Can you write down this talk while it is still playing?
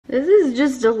This is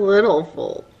just a little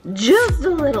full. Just a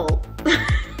little.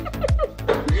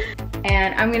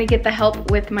 And I'm gonna get the help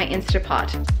with my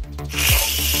Instapot.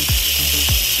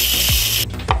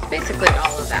 Basically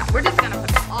all of that. We're just gonna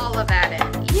put all of that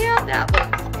in. Yeah, that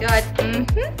looks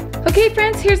good. Okay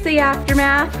friends, here's the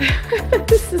aftermath.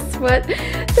 This is what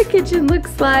the kitchen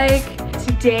looks like.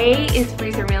 Today is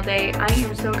freezer meal day. I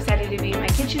am so excited to be in my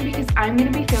kitchen because I'm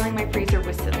gonna be filling my freezer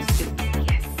with some soups.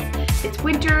 Yes, it's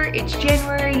winter, it's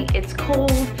January, it's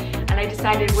cold, and I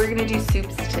decided we're gonna do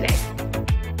soups today.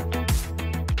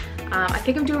 I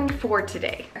think I'm doing 4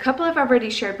 today. A couple I've already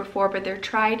shared before, but they're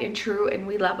tried and true and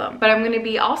we love them. But I'm gonna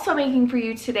be also making for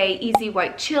you today easy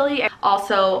white chili,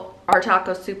 also our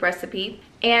taco soup recipe,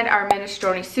 and our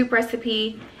minestrone soup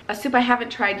recipe. A soup I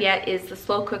haven't tried yet is the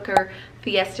slow cooker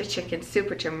Fiesta chicken soup,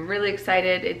 which I'm really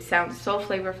excited. It sounds so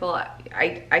flavorful.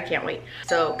 I can't wait.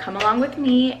 So come along with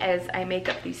me as I make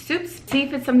up these soups. See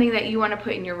if it's something that you want to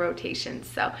put in your rotations.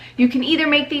 So you can either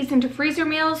make these into freezer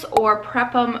meals or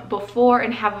prep them before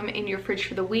and have them in your fridge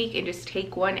for the week and just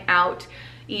take one out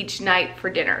each night for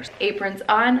dinner. Aprons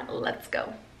on, let's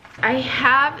go. I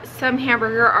have some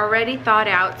hamburger already thawed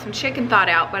out, some chicken thawed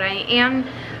out, but I am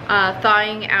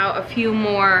thawing out a few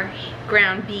more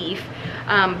ground beef.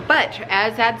 But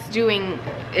as that's doing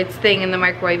its thing in the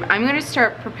microwave, I'm gonna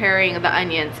start preparing the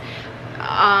onions.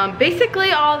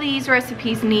 Basically all these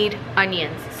recipes need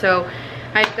onions. So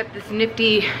I've got this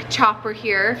nifty chopper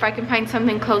here. If I can find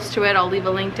something close to it, I'll leave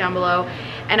a link down below.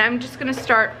 And I'm just gonna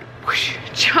start whoosh,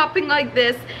 chopping like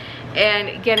this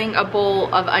and getting a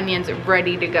bowl of onions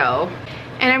ready to go.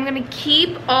 And I'm gonna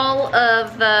keep all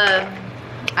of the,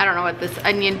 I don't know what this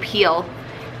onion peel,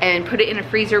 and put it in a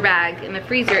freezer bag in the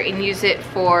freezer and use it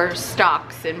for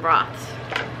stocks and broths.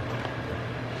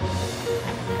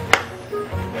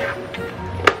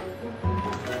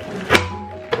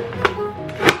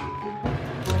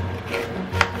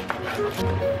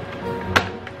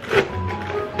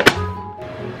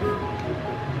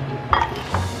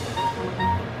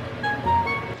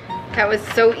 That was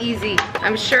so easy.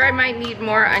 I'm sure I might need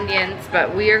more onions,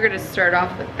 but we are gonna start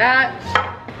off with that.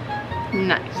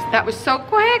 Nice, that was so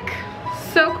quick,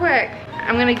 so quick.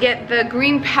 I'm gonna get the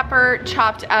green pepper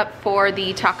chopped up for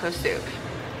the taco soup.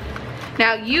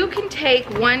 Now you can take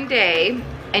one day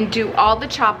and do all the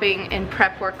chopping and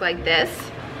prep work like this,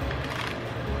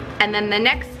 and then the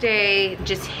next day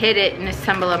just hit it and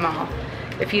assemble them all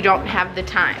if you don't have the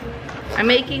time. I'm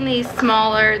making these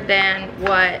smaller than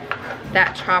what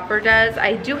that chopper does.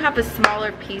 I do have a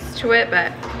smaller piece to it,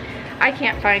 but I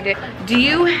can't find it. Do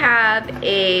you have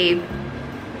a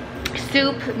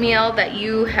soup meal that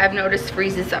you have noticed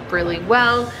freezes up really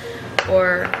well,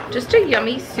 or just a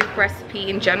yummy soup recipe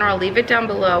in general? Leave it down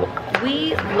below.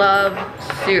 We love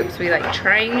soups. We like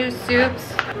trying new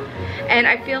soups, and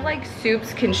I feel like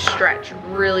soups can stretch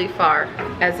really far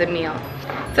as a meal.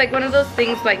 It's like one of those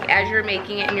things, like as you're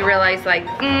making it and you realize like,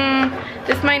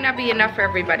 this might not be enough for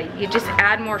everybody. You just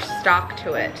add more stock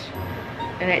to it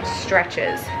and it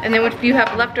stretches. And then if you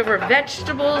have leftover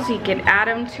vegetables, you can add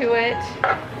them to it.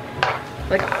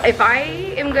 Like if I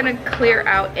am gonna clear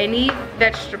out any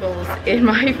vegetables in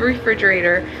my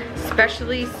refrigerator,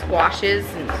 especially squashes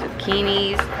and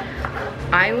zucchinis,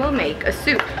 I will make a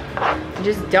soup.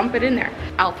 Just dump it in there.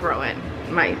 I'll throw in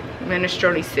my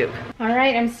minestrone soup. All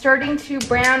right, I'm starting to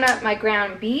brown up my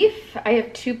ground beef. I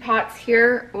have 2 pots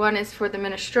here. One is for the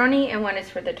minestrone and one is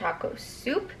for the taco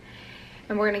soup.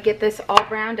 And we're gonna get this all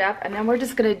browned up, and then we're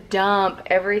just gonna dump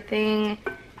everything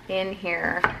in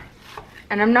here.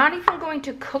 And I'm not even going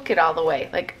to cook it all the way.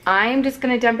 Like, I'm just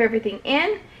gonna dump everything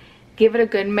in, give it a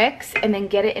good mix, and then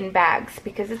get it in bags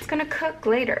because it's gonna cook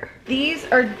later. These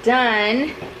are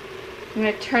done. I'm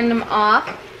gonna turn them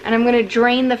off, and I'm gonna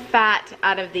drain the fat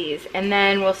out of these, and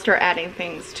then we'll start adding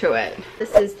things to it.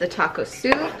 This is the taco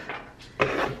soup.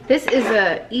 This is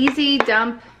a easy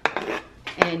dump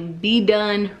and be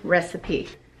done recipe.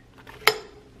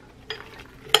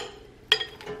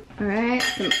 All right,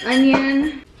 some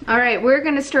onion. All right, we're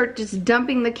gonna start just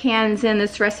dumping the cans in.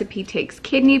 This recipe takes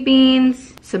kidney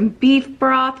beans, some beef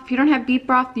broth. If you don't have beef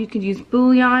broth, you could use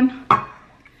bouillon.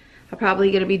 I'm probably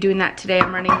gonna be doing that today,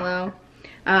 I'm running low.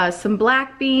 Some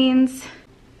black beans,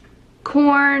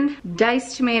 corn,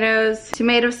 diced tomatoes,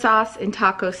 tomato sauce, and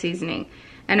taco seasoning.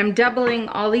 And I'm doubling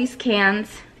all these cans,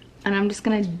 and I'm just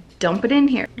gonna dump it in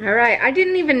here. All right, I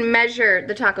didn't even measure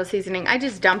the taco seasoning. I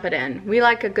just dump it in. We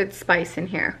like a good spice in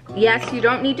here. Yes, you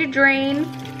don't need to drain.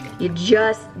 You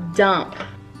just dump.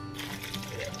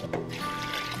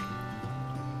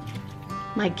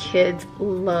 My kids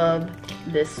love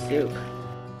this soup.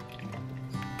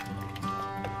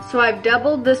 So I've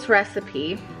doubled this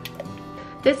recipe.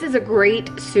 This is a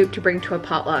great soup to bring to a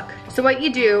potluck. So what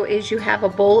you do is you have a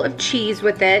bowl of cheese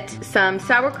with it, some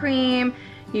sour cream,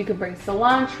 you can bring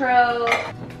cilantro,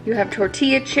 you have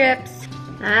tortilla chips.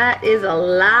 That is a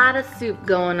lot of soup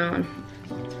going on.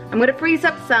 I'm gonna freeze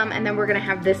up some and then we're gonna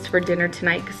have this for dinner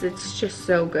tonight because it's just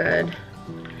so good.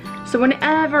 So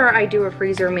whenever I do a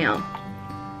freezer meal,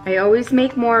 I always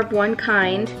make more of one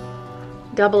kind,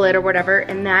 double it or whatever,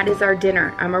 and that is our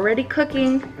dinner. I'm already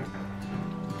cooking,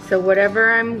 so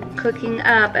whatever I'm cooking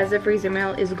up as a freezer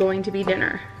meal is going to be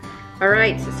dinner. All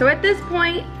right, so at this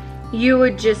point, you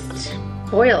would just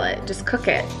boil it, just cook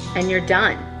it, and you're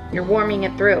done. You're warming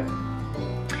it through.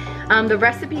 The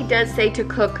recipe does say to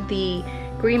cook the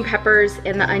green peppers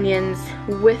and the onions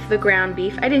with the ground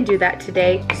beef. I didn't do that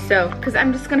today, so, because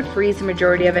I'm just gonna freeze the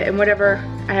majority of it, and whatever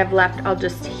I have left, I'll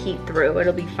just heat through.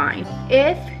 It'll be fine.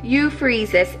 If you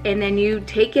freeze this and then you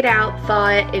take it out, thaw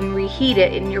it, and reheat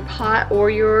it in your pot or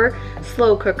your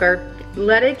slow cooker,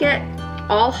 let it get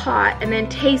all hot and then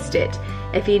taste it.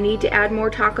 If you need to add more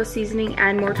taco seasoning,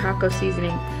 add more taco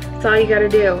seasoning. That's all you gotta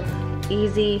do.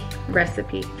 Easy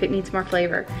recipe if it needs more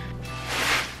flavor.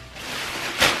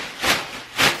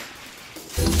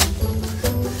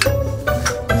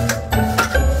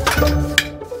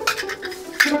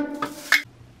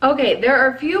 Okay, there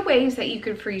are a few ways that you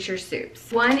could freeze your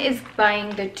soups. One is buying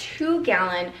the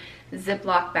 2-gallon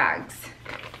Ziploc bags.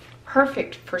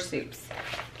 Perfect for soups.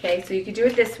 Okay, so you could do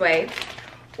it this way.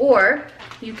 Or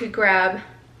you could grab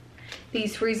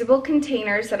these freezable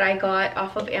containers that I got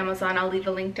off of Amazon. I'll leave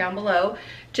a link down below.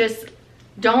 Just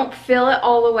don't fill it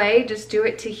all the way. Just do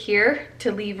it to here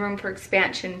to leave room for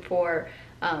expansion for,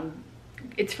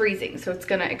 it's freezing, so it's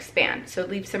gonna expand. So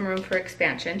leave some room for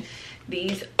expansion.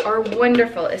 These are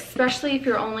wonderful, especially if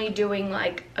you're only doing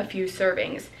like a few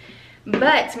servings.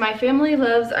 But my family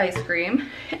loves ice cream,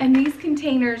 and these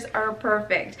containers are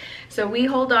perfect. So we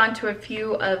hold on to a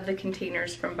few of the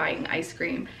containers from buying ice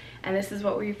cream, and this is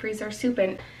what we freeze our soup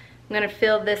in. I'm gonna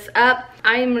fill this up.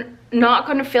 I'm not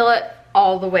gonna fill it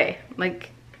all the way,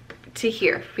 like to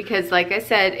here, because like I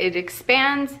said, it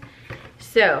expands.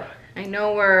 So I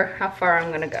know how far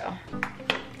I'm gonna go.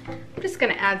 I'm just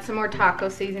gonna add some more taco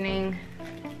seasoning.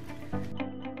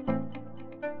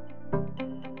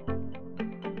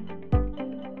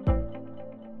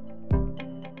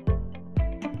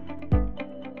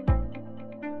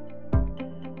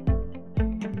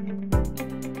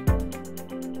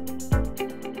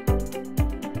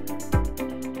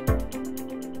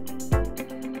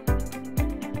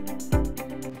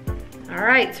 All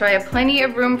right, so I have plenty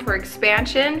of room for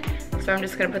expansion. So I'm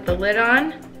just gonna put the lid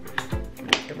on,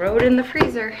 throw it in the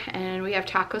freezer, and we have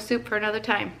taco soup for another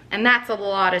time. And that's a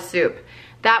lot of soup.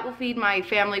 That will feed my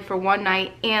family for one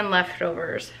night and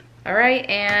leftovers. All right,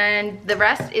 and the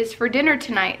rest is for dinner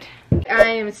tonight. I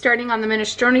am starting on the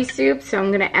minestrone soup, so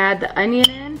I'm gonna add the onion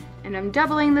in, and I'm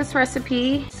doubling this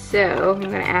recipe. So I'm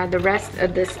gonna add the rest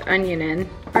of this onion in.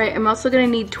 All right, I'm also gonna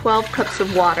need 12 cups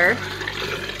of water.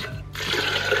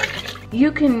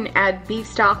 You can add beef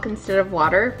stock instead of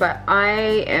water, but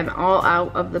I am all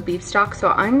out of the beef stock, so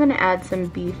I'm gonna add some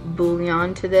beef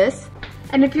bouillon to this.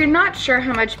 And if you're not sure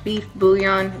how much beef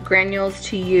bouillon granules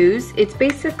to use, it's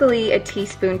basically a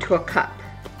teaspoon to a cup.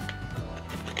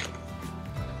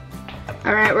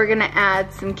 All right, we're gonna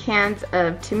add some cans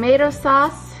of tomato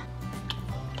sauce.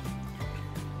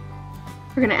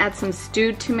 We're gonna add some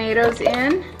stewed tomatoes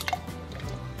in.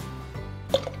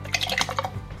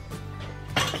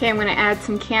 Okay, I'm gonna add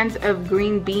some cans of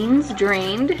green beans,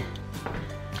 drained.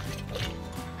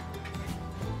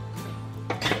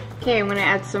 Okay, I'm gonna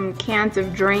add some cans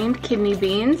of drained kidney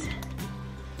beans.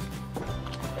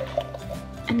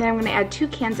 And then I'm gonna add 2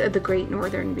 cans of the Great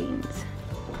Northern beans.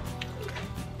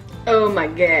 Oh my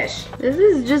gosh. This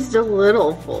is just a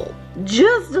little full.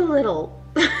 Just a little.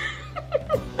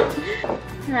 All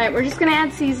right, we're just gonna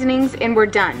add seasonings and we're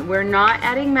done. We're not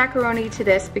adding macaroni to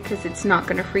this because it's not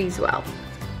gonna freeze well.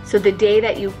 So the day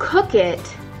that you cook it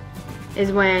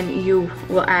is when you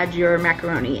will add your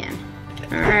macaroni in.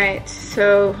 All right,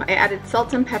 so I added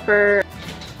salt and pepper.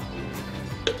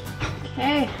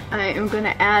 Okay, I am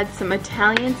gonna add some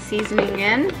Italian seasoning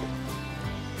in.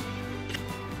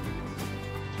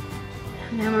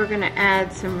 And then we're gonna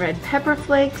add some red pepper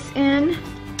flakes in.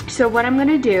 So what I'm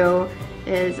gonna do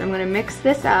is I'm gonna mix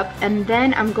this up, and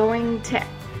then I'm going to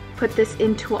put this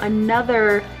into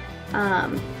another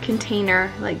container,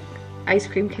 like ice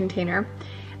cream container,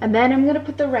 and then I'm gonna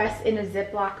put the rest in a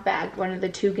Ziploc bag, one of the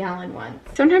 2-gallon ones.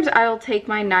 Sometimes I'll take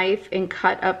my knife and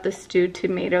cut up the stewed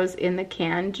tomatoes in the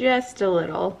can just a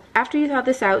little. After you thaw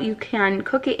this out, you can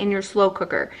cook it in your slow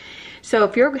cooker. So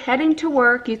if you're heading to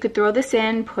work, you could throw this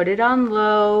in, put it on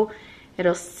low.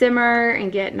 It'll simmer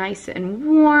and get nice and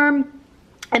warm.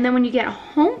 And then when you get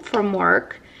home from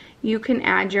work, you can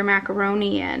add your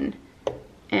macaroni in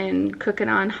and cook it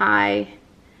on high.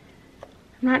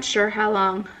 I'm not sure how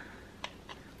long.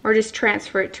 Or just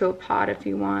transfer it to a pot if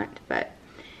you want. But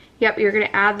yep, you're gonna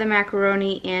add the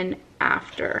macaroni in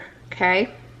after, okay?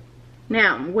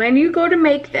 Now, when you go to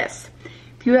make this,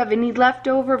 if you have any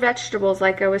leftover vegetables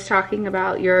like I was talking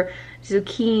about, your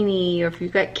zucchini, or if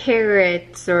you've got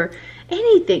carrots or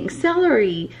anything,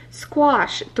 celery,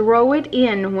 squash, throw it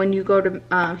in when you go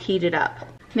to heat it up.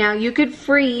 Now you could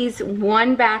freeze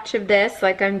one batch of this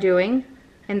like I'm doing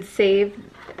and save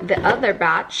the other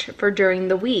batch for during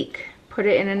the week. Put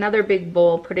it in another big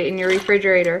bowl, put it in your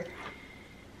refrigerator.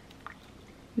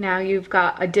 Now you've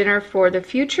got a dinner for the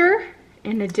future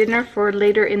and a dinner for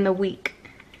later in the week.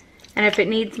 And if it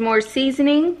needs more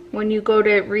seasoning, when you go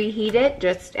to reheat it,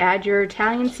 just add your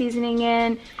Italian seasoning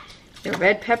in, your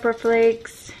red pepper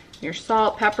flakes, your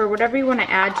salt, pepper, whatever you want to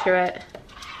add to it.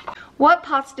 What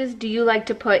pastas do you like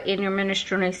to put in your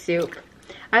minestrone soup?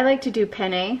 I like to do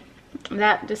penne.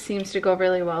 That just seems to go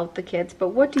really well with the kids, but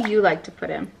what do you like to put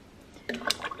in?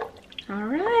 All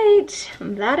right,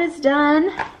 that is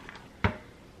done.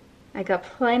 I got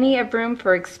plenty of room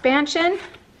for expansion,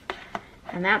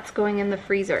 and that's going in the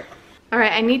freezer. All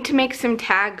right, I need to make some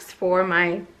tags for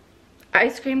my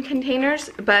ice cream containers,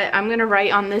 but I'm gonna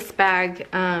write on this bag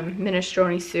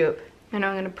minestrone soup. And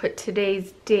I'm gonna put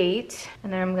today's date,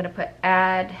 and then I'm gonna put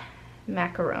add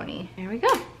macaroni. There we go.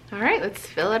 All right, let's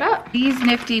fill it up. These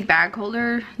nifty bag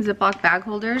holder, Ziploc bag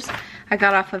holders, I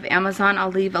got off of Amazon.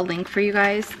 I'll leave a link for you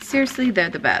guys. Seriously, they're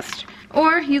the best.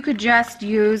 Or you could just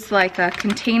use like a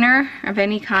container of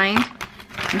any kind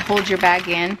and hold your bag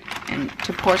in, and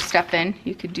to pour stuff in,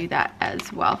 you could do that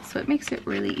as well. So it makes it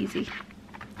really easy.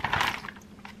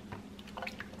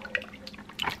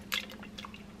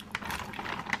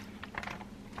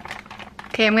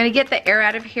 Okay, I'm gonna get the air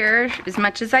out of here as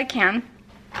much as I can.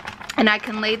 And I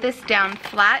can lay this down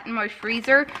flat in my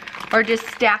freezer or just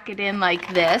stack it in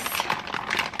like this.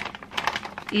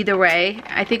 Either way,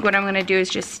 I think what I'm gonna do is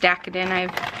just stack it in. I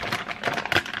have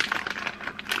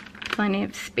plenty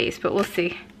of space, but we'll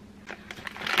see.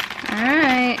 All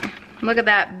right, look at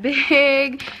that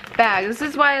big bag. This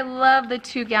is why I love the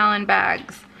 2-gallon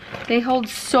bags. They hold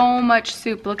so much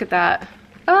soup, look at that.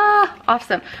 Ah,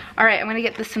 awesome. All right, I'm gonna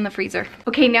get this in the freezer.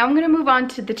 Okay, now I'm gonna move on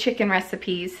to the chicken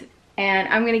recipes, and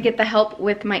I'm gonna get the help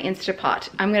with my Instapot.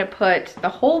 I'm gonna put the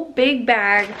whole big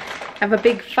bag, I have a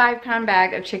big 5-pound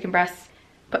bag of chicken breasts,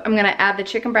 but I'm gonna add the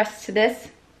chicken breasts to this.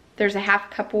 There's a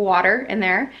 ½ cup of water in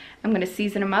there. I'm gonna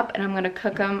season them up and I'm gonna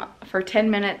cook them for 10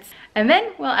 minutes, and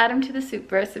then we'll add them to the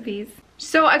soup recipes.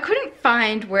 So I couldn't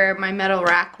find where my metal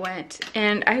rack went,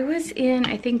 and I was in,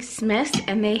 I think, Smith's,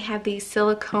 and they have these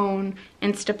silicone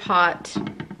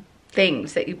Instapot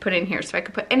things that you put in here, so I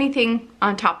could put anything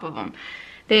on top of them.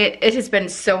 It has been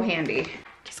so handy.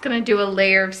 Just gonna do a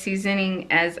layer of seasoning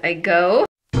as I go.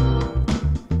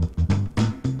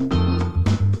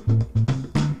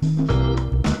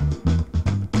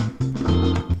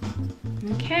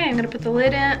 Okay, I'm gonna put the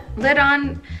lid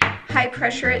on high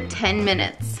pressure at 10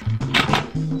 minutes.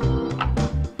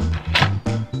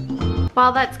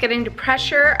 While that's getting to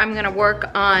pressure, I'm gonna work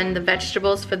on the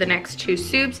vegetables for the next 2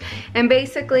 soups. And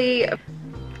basically,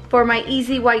 for my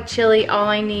easy white chili, all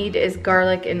I need is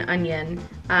garlic and onion.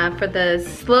 For the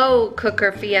slow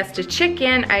cooker Fiesta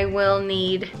chicken, I will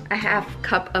need a ½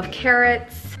 cup of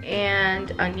carrots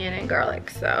and onion and garlic,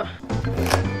 so.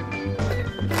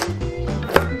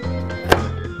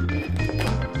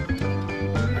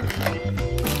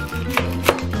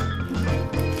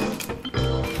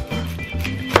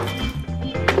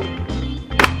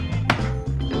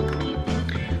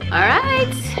 All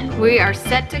right, we are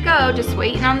set to go, just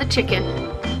waiting on the chicken.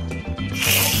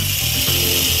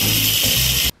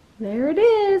 There it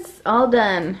is, all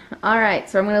done. All right,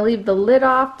 so I'm gonna leave the lid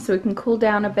off so it can cool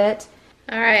down a bit.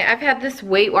 All right, I've had this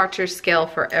Weight Watcher scale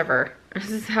forever.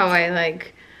 This is how I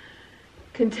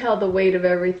can tell the weight of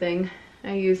everything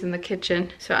I use in the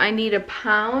kitchen. So I need a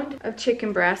pound of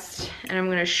chicken breast, and I'm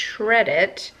gonna shred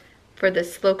it for the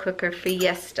slow cooker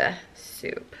Fiesta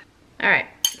soup. All right.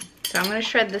 So I'm gonna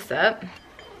shred this up.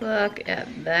 Look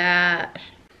at that.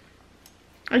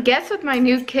 I guess with my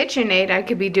new KitchenAid I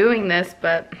could be doing this,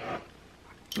 but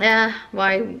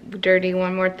why dirty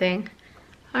one more thing?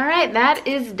 All right, that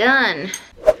is done.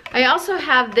 I also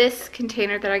have this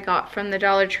container that I got from the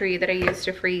Dollar Tree that I use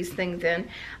to freeze things in.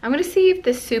 I'm gonna see if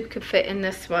this soup could fit in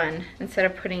this one instead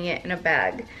of putting it in a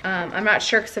bag. I'm not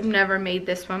sure because I've never made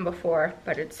this one before,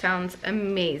 but it sounds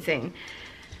amazing.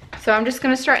 So I'm just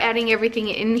gonna start adding everything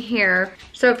in here.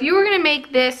 So if you were gonna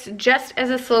make this just as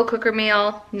a slow cooker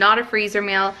meal, not a freezer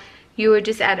meal, you would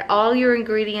just add all your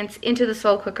ingredients into the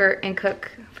slow cooker and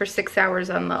cook for 6 hours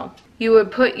on low. You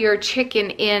would put your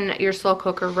chicken in your slow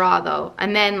cooker raw though,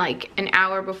 and then like an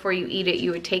hour before you eat it,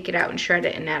 you would take it out and shred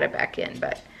it and add it back in.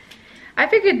 But I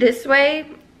figured this way,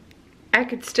 I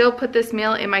could still put this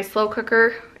meal in my slow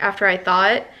cooker after I thaw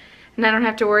it, and I don't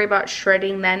have to worry about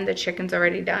shredding then, the chicken's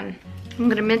already done. I'm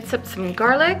gonna mince up some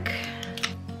garlic.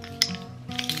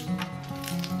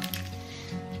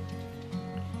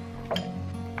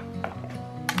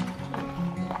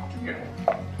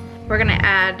 We're gonna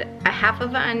add a half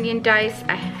of an onion dice,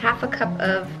 a half a cup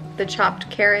of the chopped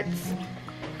carrots,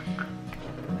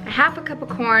 a half a cup of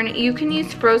corn. You can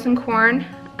use frozen corn.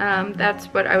 That's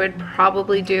what I would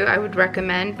probably do, I would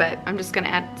recommend, but I'm just gonna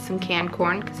add some canned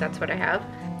corn because that's what I have.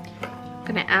 I'm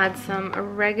gonna add some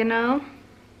oregano,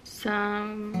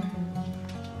 some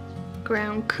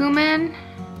ground cumin,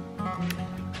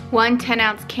 1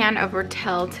 10-ounce can of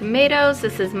Rotel tomatoes.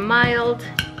 This is mild.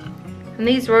 And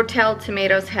these Rotel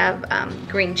tomatoes have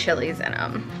green chilies in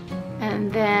them.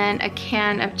 And then a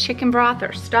can of chicken broth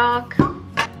or stock.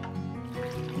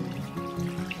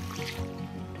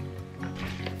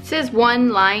 It says 1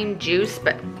 lime juice,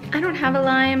 but I don't have a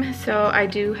lime, so I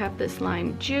do have this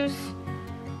lime juice.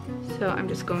 So I'm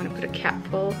just going to put a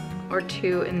capful or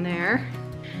 2 in there.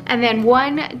 And then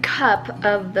 1 cup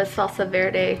of the salsa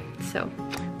verde. So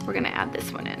we're gonna add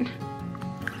this one in.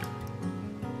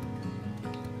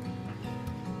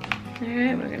 All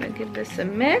right, we're gonna give this a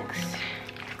mix.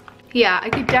 Yeah, I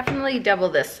could definitely double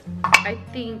this. I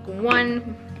think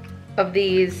 1 of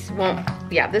these won't,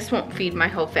 yeah, this won't feed my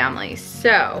whole family.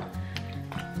 So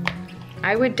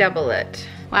I would double it.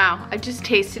 Wow, I just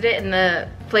tasted it and the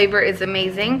flavor is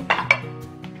amazing.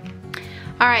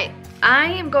 All right, I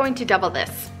am going to double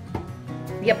this.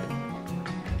 Yep.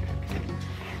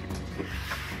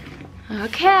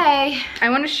 Okay, I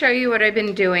wanna show you what I've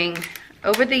been doing.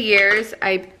 Over the years,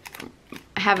 I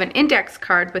have an index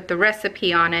card with the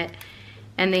recipe on it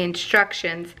and the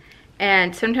instructions,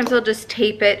 and sometimes I'll just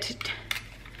tape it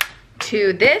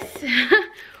to this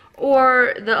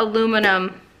or the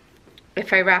aluminum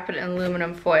if I wrap it in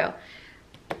aluminum foil.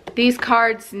 These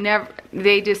cards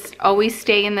they just always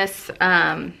stay in this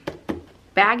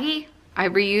baggie. I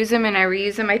reuse them and I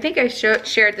reuse them. I think I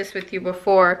shared this with you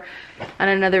before on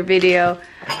another video,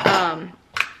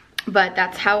 but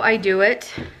that's how I do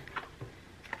it.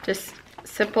 Just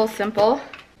simple, simple.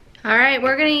 All right,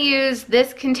 we're gonna use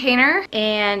this container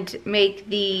and make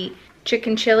the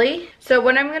chicken chili. So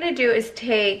what I'm gonna do is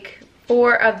take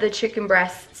 4 of the chicken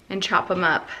breasts and chop them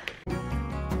up.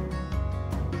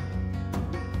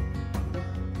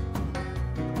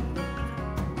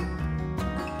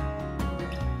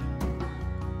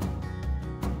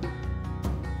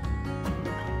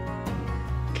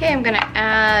 Okay, I'm gonna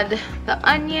add the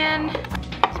onion.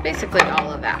 It's basically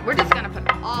all of that. We're just gonna put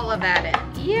all of that in.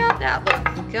 Yeah, that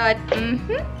looks good.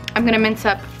 I'm gonna mince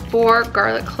up 4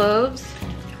 garlic cloves.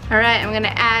 All right, I'm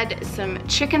gonna add some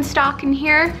chicken stock in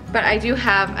here, but I do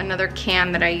have another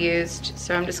can that I used,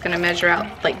 so I'm just gonna measure out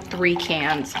like 3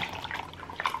 cans.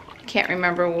 Can't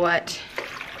remember what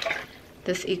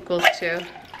this equals to.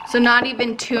 So not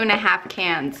even 2.5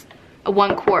 cans, a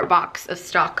 1 quart box of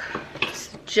stock,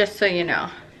 just so you know.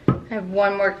 I have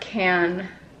 1 more can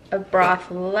of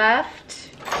broth left,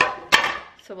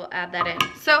 so we'll add that in.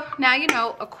 So now you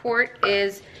know a quart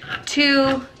is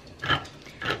 2,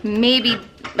 maybe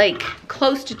like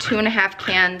close to 2.5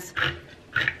 cans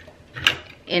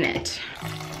in it.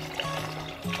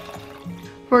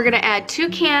 We're gonna add 2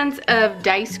 cans of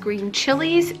diced green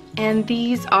chilies, and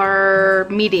these are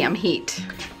medium heat.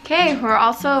 Okay, we're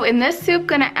also in this soup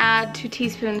gonna add 2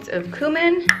 teaspoons of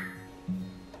cumin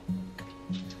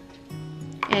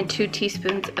and 2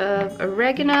 teaspoons of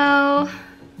oregano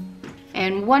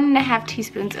and 1.5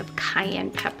 teaspoons of cayenne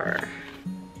pepper.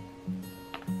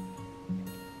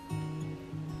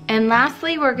 And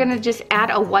lastly, we're gonna just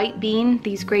add a white bean,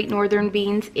 these Great Northern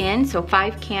beans in, so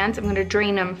 5 cans. I'm gonna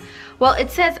drain them. Well,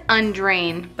 it says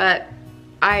undrain, but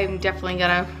I'm definitely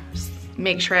gonna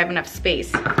make sure I have enough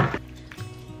space. All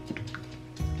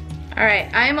right,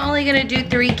 I'm only gonna do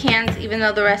 3 cans even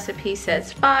though the recipe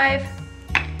says 5.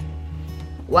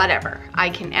 Whatever, I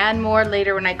can add more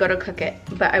later when I go to cook it,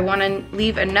 but I wanna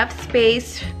leave enough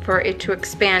space for it to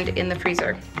expand in the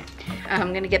freezer.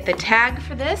 I'm gonna get the tag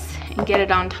for this and get it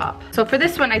on top. So for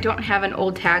this one, I don't have an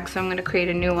old tag, so I'm gonna create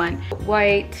a new one.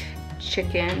 White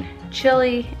chicken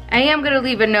chili. I am gonna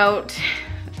leave a note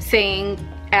saying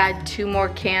add 2 more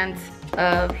cans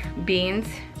of beans.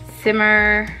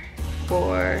 Simmer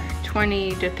for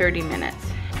 20 to 30 minutes.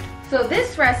 So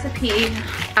this recipe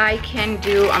I can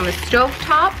do on the stove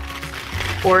top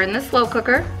or in the slow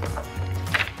cooker.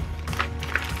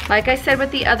 Like I said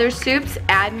with the other soups,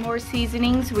 add more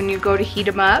seasonings when you go to heat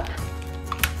them up.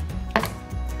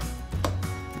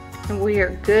 And we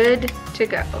are good to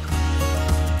go.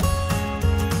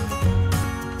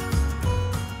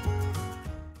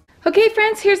 Okay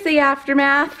friends, here's the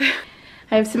aftermath.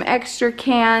 I have some extra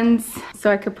cans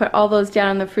so I could put all those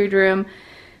down in the food room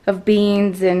of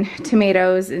beans and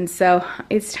tomatoes, and so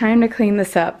it's time to clean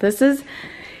this up. This is,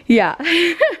 yeah.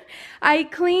 I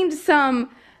cleaned some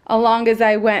along as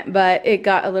I went, but it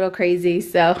got a little crazy,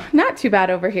 so not too bad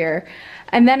over here.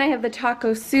 And then I have the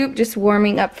taco soup just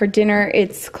warming up for dinner.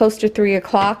 It's close to 3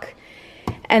 o'clock,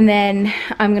 and then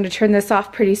I'm gonna turn this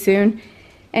off pretty soon,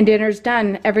 and dinner's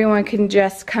done. Everyone can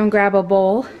just come grab a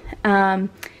bowl.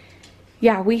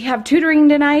 Yeah, we have tutoring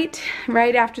tonight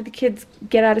right after the kids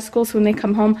get out of school, so when they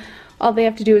come home, all they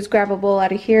have to do is grab a bowl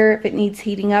out of here. If it needs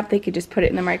heating up, they could just put it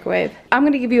in the microwave. I'm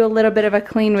gonna give you a little bit of a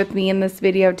clean with me in this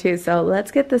video too, so let's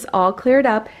get this all cleared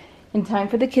up in time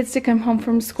for the kids to come home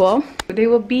from school. They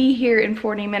will be here in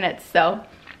 40 minutes, so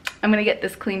I'm gonna get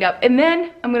this cleaned up, and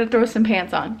then I'm gonna throw some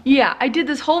pants on. Yeah, I did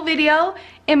this whole video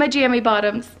in my jammy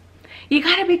bottoms. You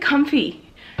gotta be comfy.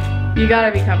 You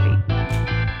gotta be comfy.